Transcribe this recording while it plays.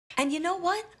And you know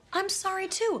what? I'm sorry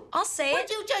too. I'll say it. Would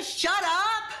you just shut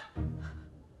up?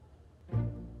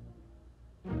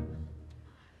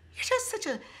 You're just such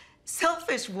a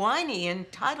selfish, whiny,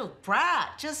 entitled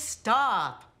brat. Just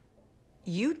stop.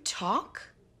 You talk?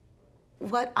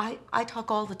 What? I talk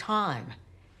all the time.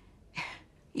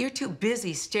 You're too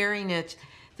busy staring at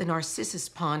the Narcissus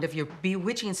pond of your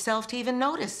bewitching self to even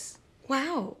notice.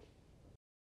 Wow.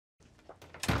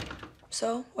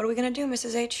 So, what are we gonna do,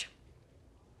 Mrs. H?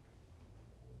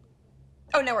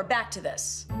 Oh, now we're back to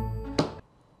this.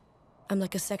 I'm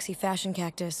like a sexy fashion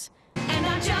cactus. And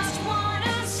I just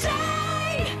wanna say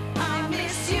I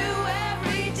miss you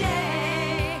every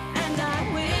day, and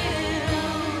I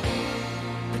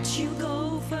will. But you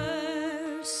go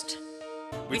first.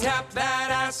 We tap that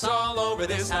ass all over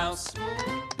this house.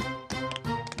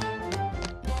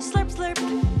 Slurp,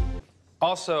 slurp.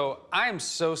 Also, I am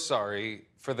so sorry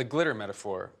for the glitter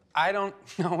metaphor. I don't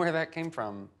know where that came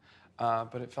from,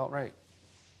 but it felt right.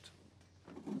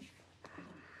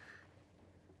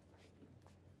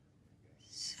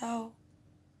 So,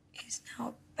 is now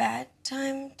a bad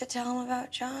time to tell him about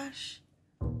Josh?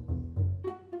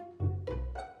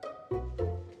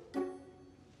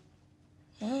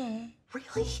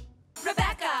 Really?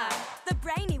 Rebecca, the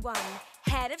brainy one,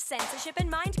 head of censorship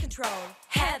and mind control.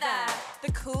 Heather,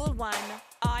 the cool one,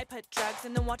 I put drugs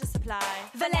in the water supply.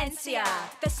 Valencia,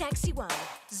 the sexy one,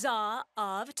 czar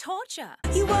of torture.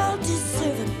 You all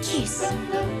deserve a kiss.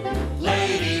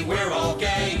 Lady, we're all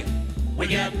gay. We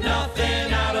get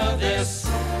nothing out of this.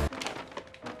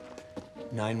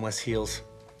 9 West Heels,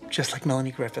 just like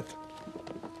Melanie Griffith.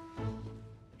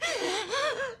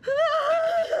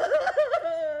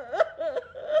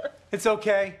 It's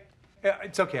okay.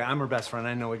 It's okay. I'm her best friend.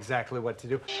 I know exactly what to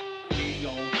do. We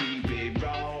gon' keep it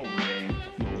rolling,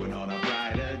 moving on a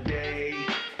brighter day.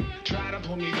 Try to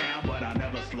pull me down, but I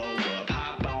never slow up.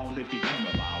 Hop on if you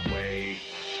coming my way.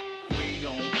 We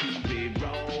gon' keep it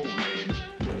rolling,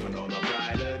 moving on a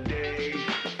brighter day.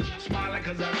 Smiling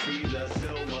 'cause I see the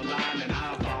silver lining.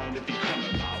 Hop on if you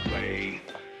coming my way.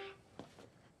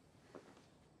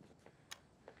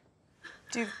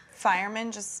 Do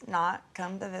firemen just not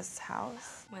come to this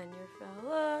house? When your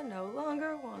fella no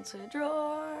longer wants a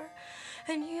drawer,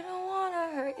 and you don't want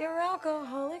to hurt your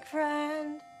alcoholic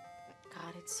friend.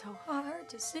 God, it's so hard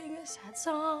to sing a sad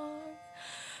song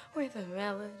with a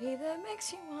melody that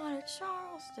makes you want a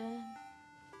Charleston.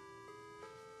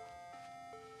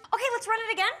 Okay, let's run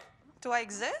it again. Do I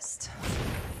exist?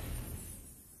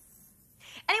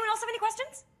 Anyone else have any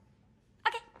questions?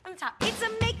 Okay, on the top. It's a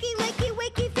makey, lakey,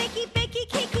 wakey, fakey, bakey,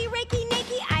 cakey, rakey,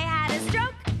 nakey. I had a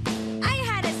stroke. I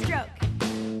had a stroke.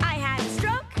 I had a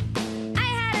stroke. I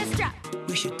had a stroke.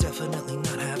 We should definitely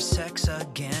not have sex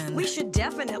again. We should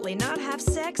definitely not have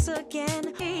sex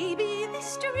again. Maybe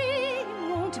this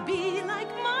dream won't be like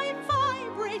my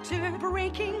vibrator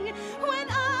breaking when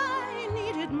I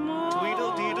needed more.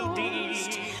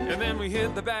 Tweedle-deedle-dee. And then we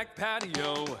hit the back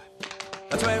patio.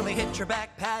 That's where we hit your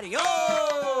back patio.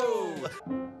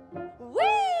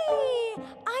 Whee!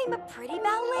 I'm a pretty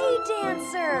ballet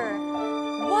dancer.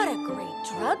 What a great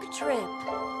drug trip.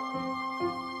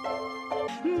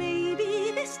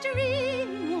 Maybe this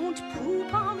dream won't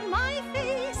poop on my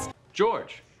face.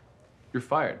 George, you're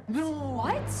fired.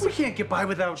 What? We can't get by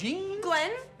without Gene.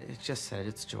 Glenn? It just said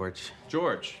it's George.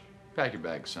 George, pack your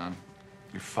bags, son.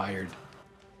 You're fired.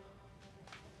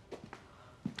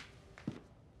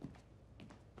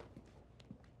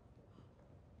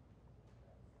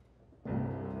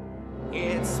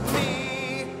 It's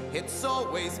me, it's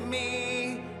always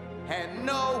me, and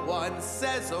no one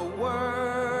says a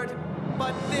word.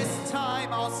 But this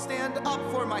time I'll stand up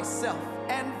for myself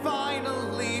and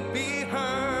finally be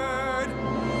heard.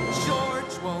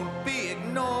 George won't be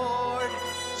ignored,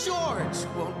 George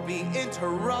won't be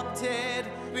interrupted,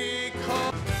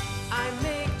 because I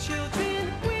make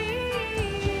children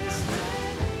wings,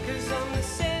 'cause I'm the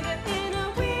center in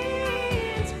a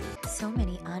wings. So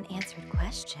many unanswered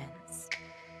questions.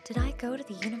 Did I go to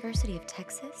the University of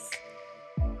Texas?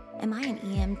 Am I an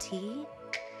EMT?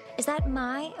 Is that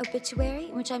my obituary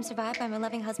in which I'm survived by my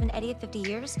loving husband Eddie of 50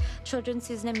 years, children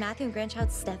Susan and Matthew, and grandchild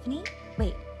Stephanie?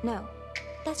 Wait, no.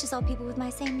 That's just all people with my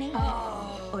same name.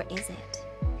 Or is it?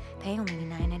 Pay only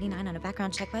 $9.99 on a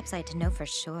background check website to know for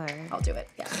sure. I'll do it,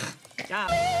 yeah.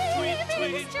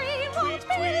 Maybe this dream won't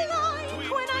be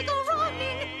like when I go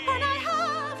running and I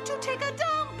have to take a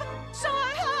dump, so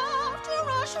I have to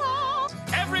rush home.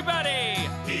 Everybody!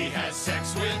 he has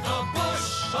sex with a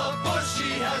bush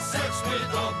he has sex with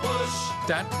a bush.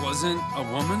 That wasn't a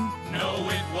woman? No,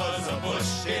 it was a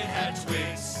bush. It had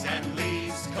twigs and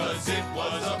leaves, 'cause it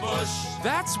was a bush.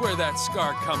 That's where that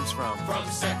scar comes from. From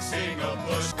sexing a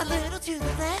bush. A little to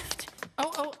the left.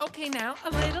 Oh, okay now. A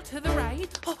little to the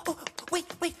right. Oh, wait.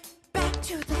 Back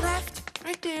to the left.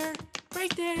 Right there.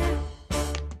 Right there.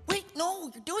 Wait,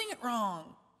 no, you're doing it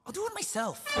wrong. I'll do it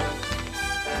myself.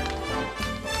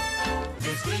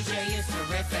 This DJ is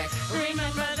terrific.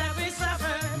 Remember that we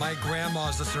suffered. My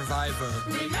grandma's a survivor.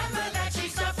 Remember that she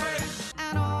suffered.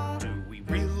 Do we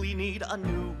really need a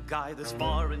new guy this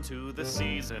far into the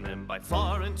season? And by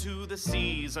far into the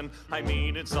season, I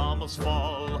mean it's almost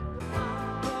fall.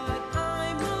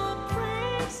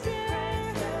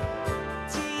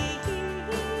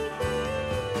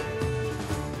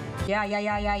 Yeah.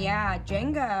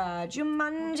 Jenga,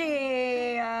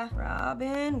 Jumanji,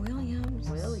 Robin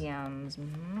Williams.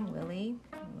 Willy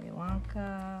Wonka.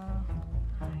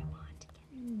 I want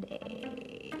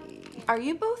candy. Are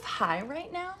you both high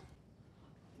right now?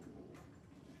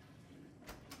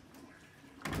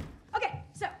 Okay,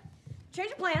 so,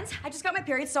 change of plans. I just got my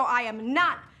period, so I am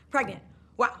not pregnant.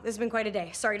 Wow, this has been quite a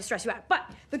day. Sorry to stress you out.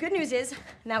 But the good news is,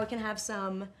 now we can have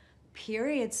some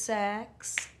period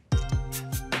sex.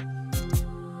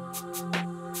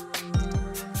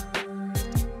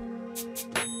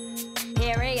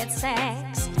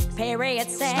 Period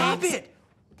sex. Stop it!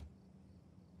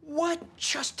 What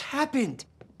just happened?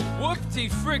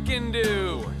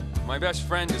 Whoop-de-frickin-do! My best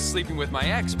friend is sleeping with my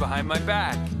ex behind my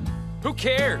back. Who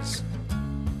cares?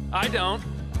 I don't.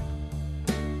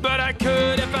 But I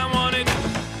could if I wanted.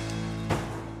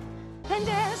 And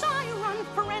as I run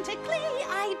frantically,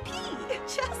 I pee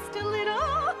just a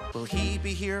little. Will he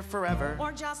be here forever?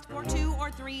 Or just for 2 or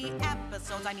 3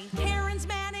 episodes. I mean, Karen's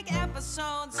manic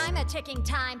episodes. I'm a ticking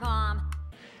time bomb.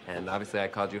 And obviously I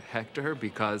called you Hector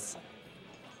because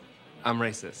I'm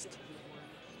racist.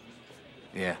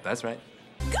 Yeah, that's right.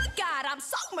 Good God, I'm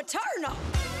so maternal.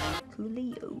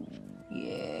 Coolio.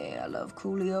 Yeah, I love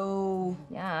Coolio.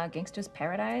 Yeah, Gangsta's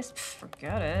Paradise. Pff,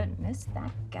 forget it. Miss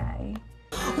that guy.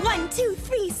 1, 2,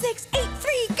 3, 6, 8,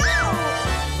 3, go!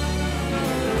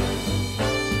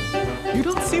 You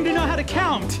don't seem to know how to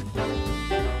count.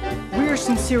 We're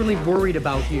sincerely worried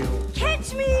about you.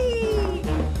 Catch me!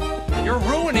 You're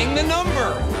ruining the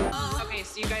number. Okay,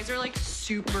 so you guys are like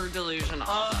super delusional.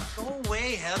 Go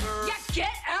away, Heather. Yeah,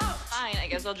 get out! Fine, I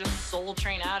guess I'll just soul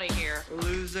train out of here.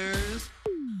 Losers.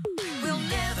 We'll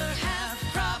never have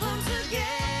problems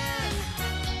again.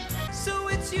 So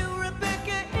it's you,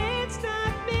 Rebecca, it's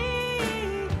not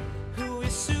me, who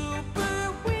is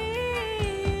super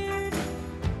weird.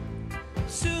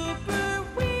 Super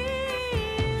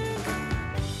weird.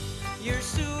 You're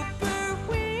super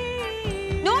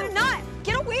weird. No, I'm not.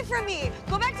 Get away from me.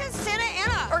 Go back to Santa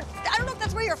Ana. Or I don't know if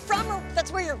that's where you're from or if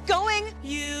that's where you're going.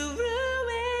 You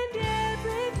ruined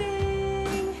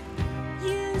everything,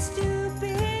 you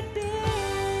stupid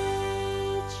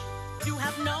bitch. You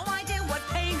have no idea what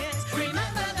pain is.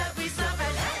 Remember that we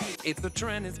suffered. Hey! It's the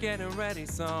Trent is getting ready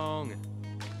song.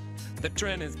 The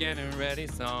Trent is getting ready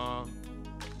song.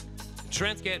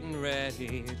 Trent's getting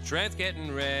ready. Trent's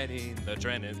getting ready. The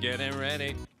Trent is getting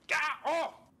ready.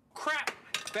 Oh, crap!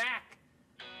 Back!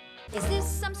 Is this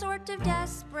some sort of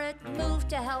desperate move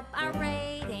to help our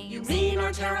ratings? You mean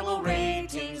our terrible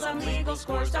ratings on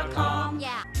LegalScores.com?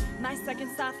 Yeah. My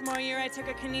second sophomore year, I took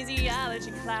a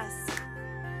kinesiology class.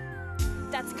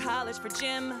 That's college for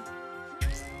Jim.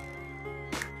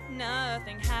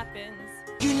 Nothing happens.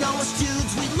 You know us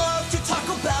dudes, we love to talk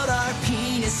about our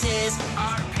penises.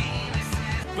 Our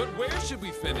penises. But where should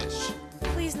we finish?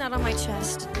 Please, not on my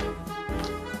chest.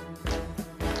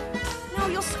 No,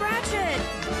 you'll scratch it.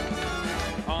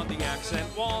 On the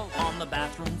accent wall. On the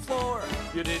bathroom floor.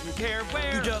 You didn't care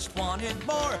where. You just wanted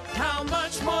more. How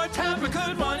much more tapping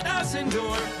could one ass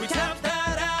endure? We tap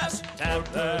that ass. Tap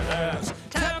that ass.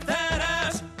 Tap that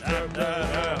ass. Tap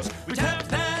that ass. We tap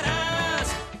that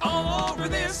ass all over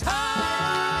this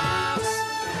house.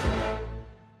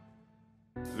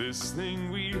 This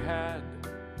thing we had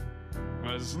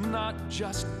was not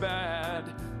just bad,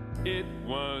 it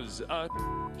was a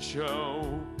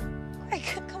show.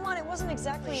 Come on, it wasn't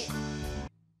exactly.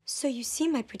 So you see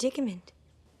my predicament.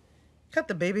 Got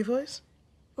the baby voice?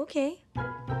 Okay.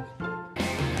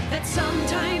 That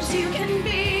sometimes you can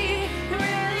be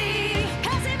really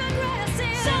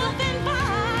passive-aggressive,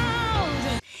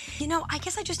 self-involved. You know, I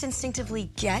guess I just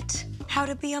instinctively get how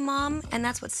to be a mom, and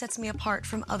that's what sets me apart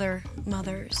from other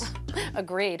mothers.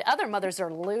 Agreed. Other mothers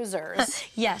are losers.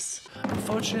 Yes.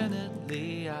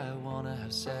 Unfortunately, I wanna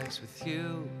have sex with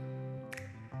you.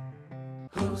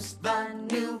 Who's Who's the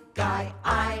new guy?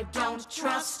 I don't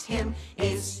trust him.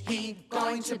 Is he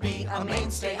going to be a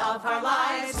mainstay of our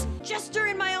lives? Jester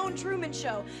in my own Truman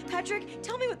Show. Patrick,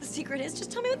 tell me what the secret is.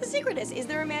 Just tell me what the secret is. Is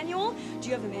there a manual? Do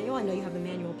you have the manual? I know you have the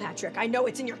manual, Patrick. I know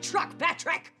it's in your truck,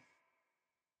 Patrick!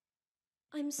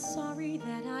 I'm sorry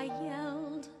that I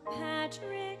yelled,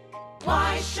 Patrick.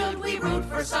 Why should we root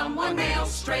for someone male,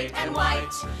 straight, and white?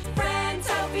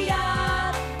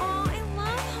 Friendtopia. Oh, I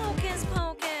love Hocus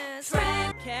Pocus.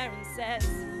 Karen says,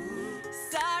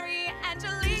 sorry,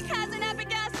 Angelique has an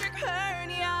epigastric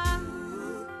hernia.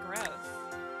 Gross.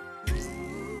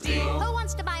 Who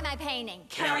wants to buy my painting?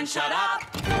 Karen, shut up!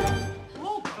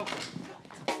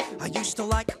 I used to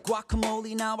like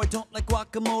guacamole, now I don't like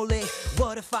guacamole.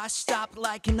 What if I stop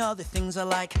liking other things I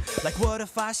like? Like what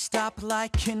if I stop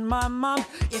liking my mom?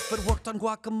 If it worked on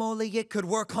guacamole, it could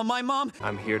work on my mom.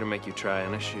 I'm here to make you try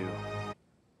on a shoe.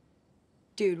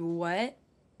 Dude, what?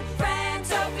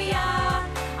 Friendtopia.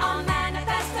 I'll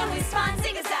manifest and we spawn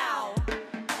zig-a-zow.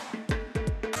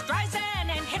 Streisand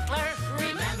and Hitler,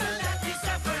 remember that we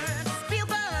suffered.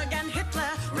 Spielberg and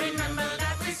Hitler, remember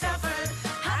that we suffered.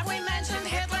 Have we mentioned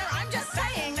Hitler? I'm just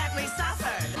saying that we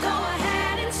suffered. Go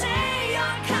ahead and say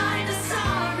you're kinda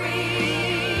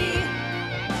sorry.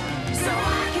 So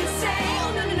I can say,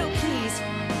 Oh, no, please.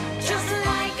 just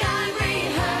like I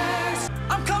rehearsed.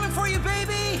 I'm coming for you,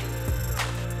 baby!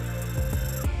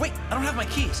 Wait, I don't have my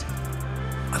keys.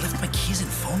 I left my keys and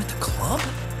phone at the club?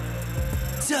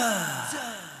 Duh!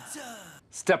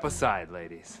 Step aside,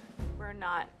 ladies. We're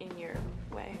not in your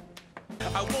way.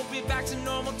 I won't be back to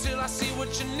normal till I see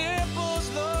what your nipples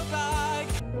look like.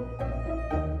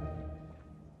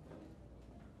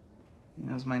 He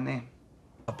knows my name.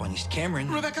 Up on East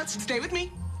Cameron. Rebecca, stay with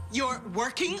me. You're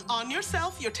working on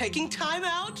yourself. You're taking time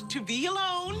out to be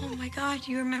alone. Oh my God,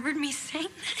 you remembered me saying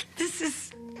that? This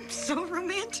is so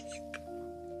romantic.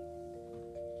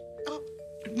 Oh,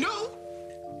 no.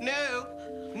 No.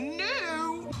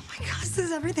 No. Oh my gosh, this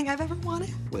is everything I've ever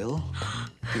wanted. Will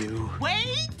you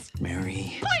Wait.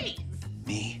 marry Please.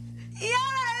 me?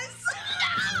 Yes.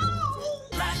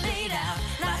 No. Life fade out,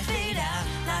 life fade out,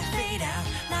 life fade out,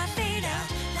 life fade out,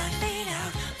 life fade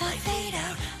out, life fade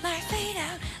out, life fade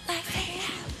out, life fade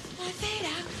out, life fade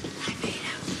out, life fade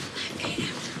out, life fade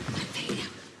out, life fade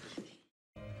out.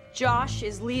 Josh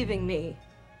is leaving me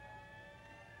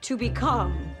to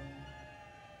become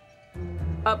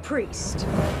a priest.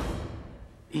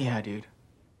 Yeah, dude.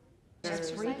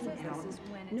 Just right now.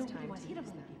 No, he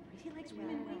doesn't. He likes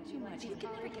women way too much. He can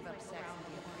never give up sex.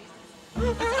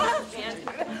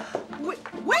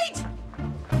 Wait.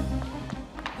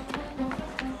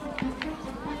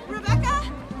 Rebecca,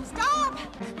 stop.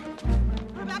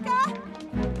 Rebecca,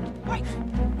 wait.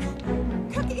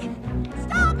 Cookie,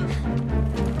 stop.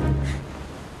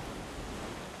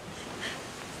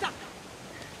 Stop.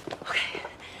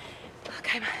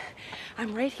 Okay,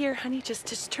 I'm right here, honey.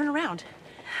 Just turn around.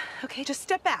 Okay, just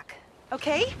step back.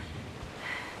 Okay?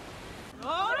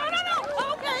 Oh, no.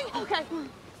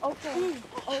 Okay.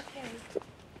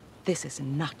 This is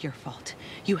not your fault.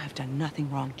 You have done nothing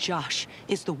wrong. Josh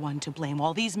is the one to blame.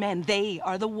 All these men, they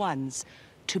are the ones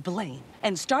to blame.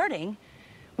 And starting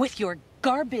with your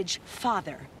garbage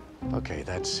father. Okay,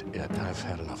 that's it. I've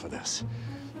had enough of this.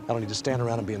 I don't need to stand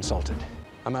around and be insulted.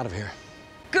 I'm out of here.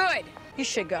 Good. You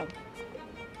should go.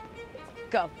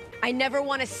 Go. I never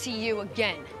want to see you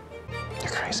again.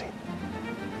 You're crazy.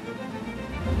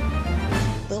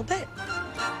 A little bit.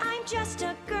 I'm just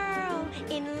a girl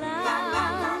in love.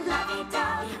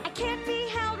 I can't be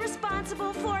held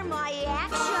responsible for my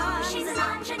actions. She's an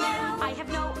ingenue. I have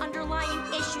no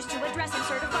underlying issues to address. I'm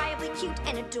certifiably cute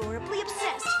and adorably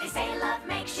obsessed. They say